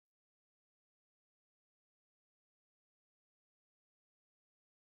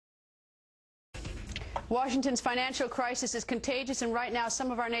Washington's financial crisis is contagious, and right now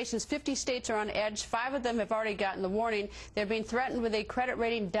some of our nation's 50 states are on edge. 5 of them have already gotten the warning. They're being threatened with a credit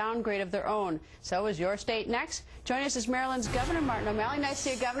rating downgrade of their own. So is your state next? Joining us is Maryland's Governor Martin O'Malley. Nice to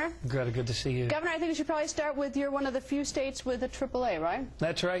see you, Governor. Greta, good to see you. Governor, I think we should probably start with you're one of the few states with a AAA, right?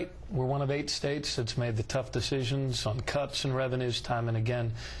 That's right. We're one of 8 states that's made the tough decisions on cuts and revenues time and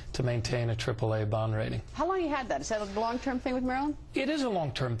again to maintain a AAA bond rating. How long have you had that? Is that a long-term thing with Maryland? It is a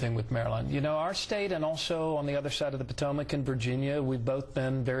long-term thing with Maryland. You know, our state and also on the other side of the Potomac in Virginia, we've both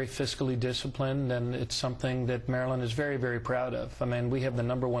been very fiscally disciplined, and it's something that Maryland is very, very proud of. I mean, we have the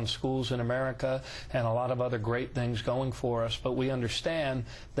 #1 schools in America and a lot of other great things going for us, but we understand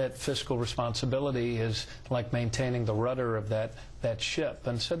that fiscal responsibility is like maintaining the rudder of that ship.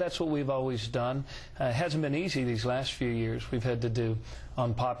 And so that's what we've always done. It hasn't been easy these last few years. We've had to do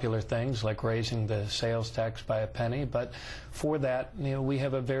unpopular things like raising the sales tax by a penny, but for that, you know, we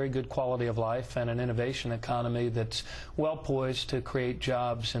have a very good quality of life and an innovation economy that's well poised to create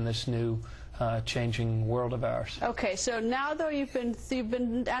jobs in this new changing world of ours. Okay, so now though you've been I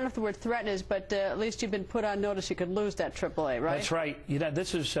don't know if the word threatened is, but at least you've been put on notice you could lose that AAA, right? That's right. You know,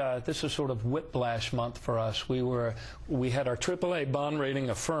 this is sort of whiplash month for us. We had our AAA bond rating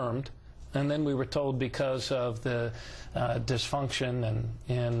affirmed, and then we were told because of the dysfunction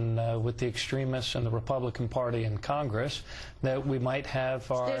with the extremists and the Republican Party in Congress that we might have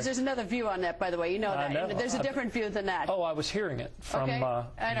our... There's another view on that, by the way. You know that. There's a different view than that. Oh, I was hearing it from,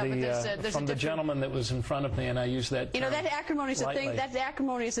 from the gentleman that was in front of me, and I used that term. You know, that acrimony is the thing. That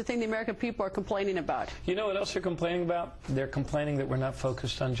acrimony is the thing the American people are complaining about. You know what else they're complaining about? They're complaining that we're not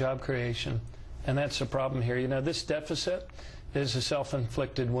focused on job creation, and that's the problem here. You know, this deficit is a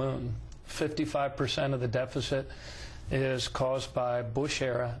self-inflicted wound. 55% of the deficit is caused by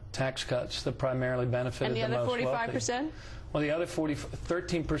Bush-era tax cuts that primarily benefited the most wealthy. And the other 45%? Well, the other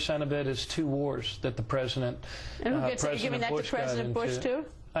 13% of it is 2 wars that the President And who gets it? You're giving that to President Bush, too?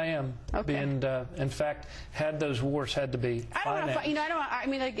 I am. Okay. And in fact, had those wars had to be financed. I don't want to, you know, I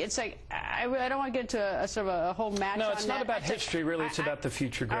mean, like, it's like, I don't want to get into a sort of a whole match on that. No, it's not about history, really. It's about the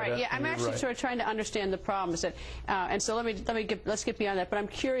future, Greta. All right, yeah, I'm actually sort of trying to understand the problems that, and so let's get beyond that. But I'm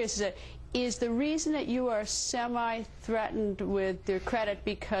curious, is the reason that you are semi-threatened with your credit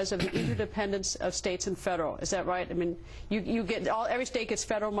because of the interdependence of states and federal? Is that right? I mean, you get every state gets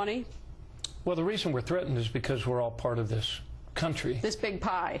federal money? Well, the reason we're threatened is because we're all part of this country. This big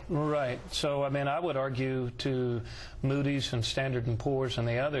pie. Right. So, I mean, I would argue to Moody's and Standard & Poor's and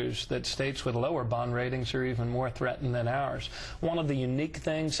the others that states with lower bond ratings are even more threatened than ours. One of the unique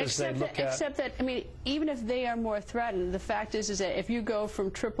things is they look at... Except that, I mean, even if they are more threatened, the fact is that if you go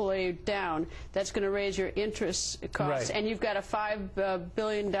from AAA down, that's going to raise your interest costs. Right. And you've got a $5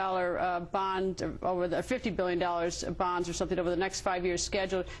 billion bond, over the $50 billion bonds or something over the next 5 years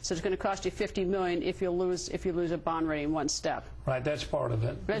scheduled, so it's going to cost you $50 million if you lose a bond rating one step. Right, that's part of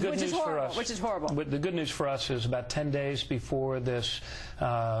it. Which is horrible. But the good news for us is about 10 days before this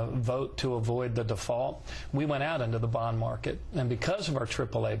vote to avoid the default, we went out into the bond market. And because of our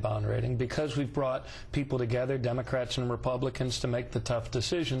AAA bond rating, because we've brought people together, Democrats and Republicans, to make the tough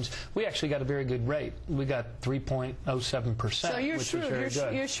decisions, we actually got a very good rate. We got 3.07%, so you're which shrewd. was very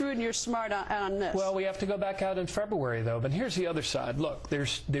good. You're shrewd and you're smart on this. Well, we have to go back out in February, though. But here's the other side. Look,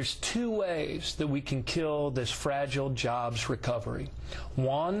 there's 2 ways that we can kill this fragile jobs recovery.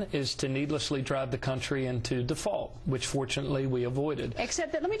 One is to needlessly drive the country into default, which fortunately we avoided.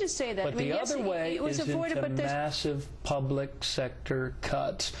 Except that, let me just say that. But the other way is into massive public sector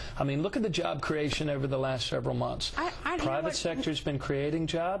cuts. I mean, look at the job creation over the last several months. Private sector's been creating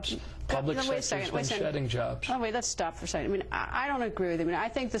jobs. Public sector's been shedding jobs. Oh, wait, let's stop for a second. I mean, I don't agree with you. I mean, I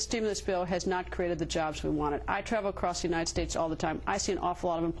think the stimulus bill has not created the jobs we wanted. I travel across the United States all the time. I see an awful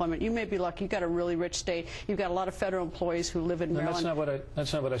lot of employment. You may be lucky. You've got a really rich state. You've got a lot of federal employees who live in Maryland.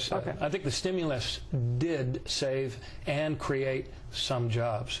 That's not what I said. Okay. I think the stimulus did save and create some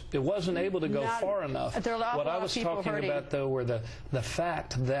jobs. It wasn't able to go far enough. What I was talking about, though, were the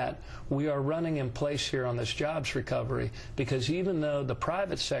fact that we are running in place here on this jobs recovery, because even though the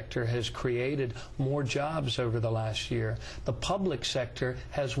private sector has created more jobs over the last year, the public sector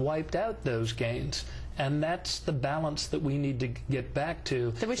has wiped out those gains. And that's the balance that we need to get back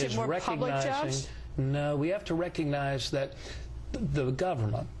to. So we should more public jobs? No, we have to recognize that the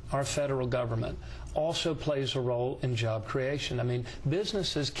government, our federal government, also plays a role in job creation. I mean,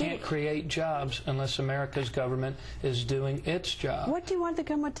 businesses can't create jobs unless America's government is doing its job. What do you want the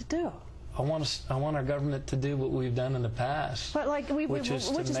government to do? I want our government to do what we've done in the past. But like, which is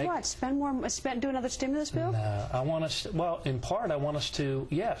what? Do another stimulus bill? No, I want us. Well, in part, I want us to.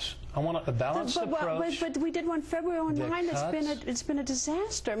 Yes, I want a balanced approach. But we did one February 9. It's been a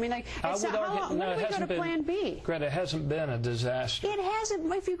disaster. I mean, like, when do we go to Plan B? Greta, it hasn't been a disaster. It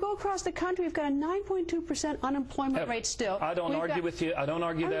hasn't. If you go across the country, we've got a 9.2% unemployment rate still. I don't argue with you. I don't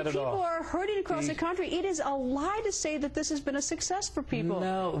argue that at all. People are hurting across the country. It is a lie to say that this has been a success for people.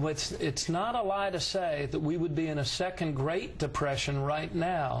 No, it's not a lie to say that we would be in a second Great Depression right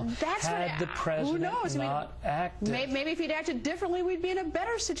now had the president not acted. Maybe if he'd acted differently, we'd be in a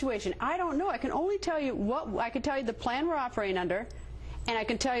better situation. I don't know. I can only tell you the plan we're operating under, and I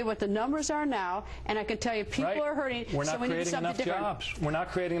can tell you what the numbers are now, and I can tell you people are hurting. We're not creating enough jobs. We're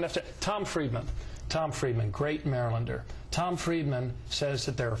not creating enough jobs. Tom Friedman, great Marylander. Tom Friedman says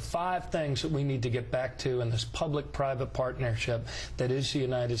that there are 5 things that we need to get back to in this public-private partnership that is the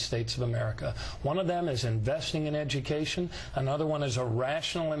United States of America. One of them is investing in education. Another one is a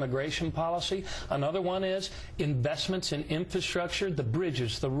rational immigration policy. Another one is investments in infrastructure, the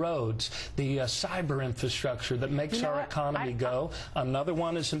bridges, the roads, the cyber infrastructure that makes our economy go. Another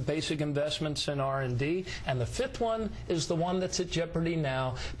one is in basic investments in R&D. And the 5th one is the one that's at jeopardy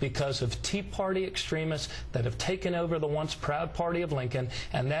now because of Tea Party extremists that have taken over the once proud party of Lincoln,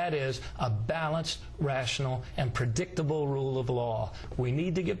 and that is a balanced, rational, and predictable rule of law. We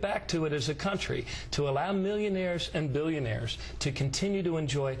need to get back to it as a country. To allow millionaires and billionaires to continue to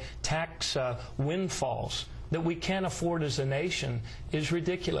enjoy tax windfalls that we can't afford as a nation is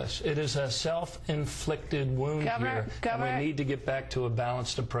ridiculous. It is a self-inflicted wound here, and we need to get back to a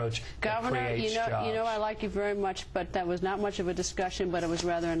balanced approach that creates jobs. You know, I like you very much, but that was not much of a discussion, but it was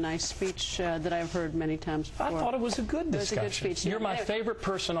rather a nice speech that I've heard many times before. I thought it was a good discussion. It was a good speech. You're my favorite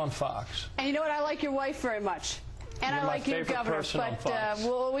person on Fox. And you know what? I like your wife very much. And I like you, Governor,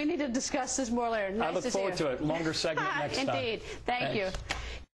 but we need to discuss this more later. Nice I look forward to it. Longer segment next time. Indeed. Thank you.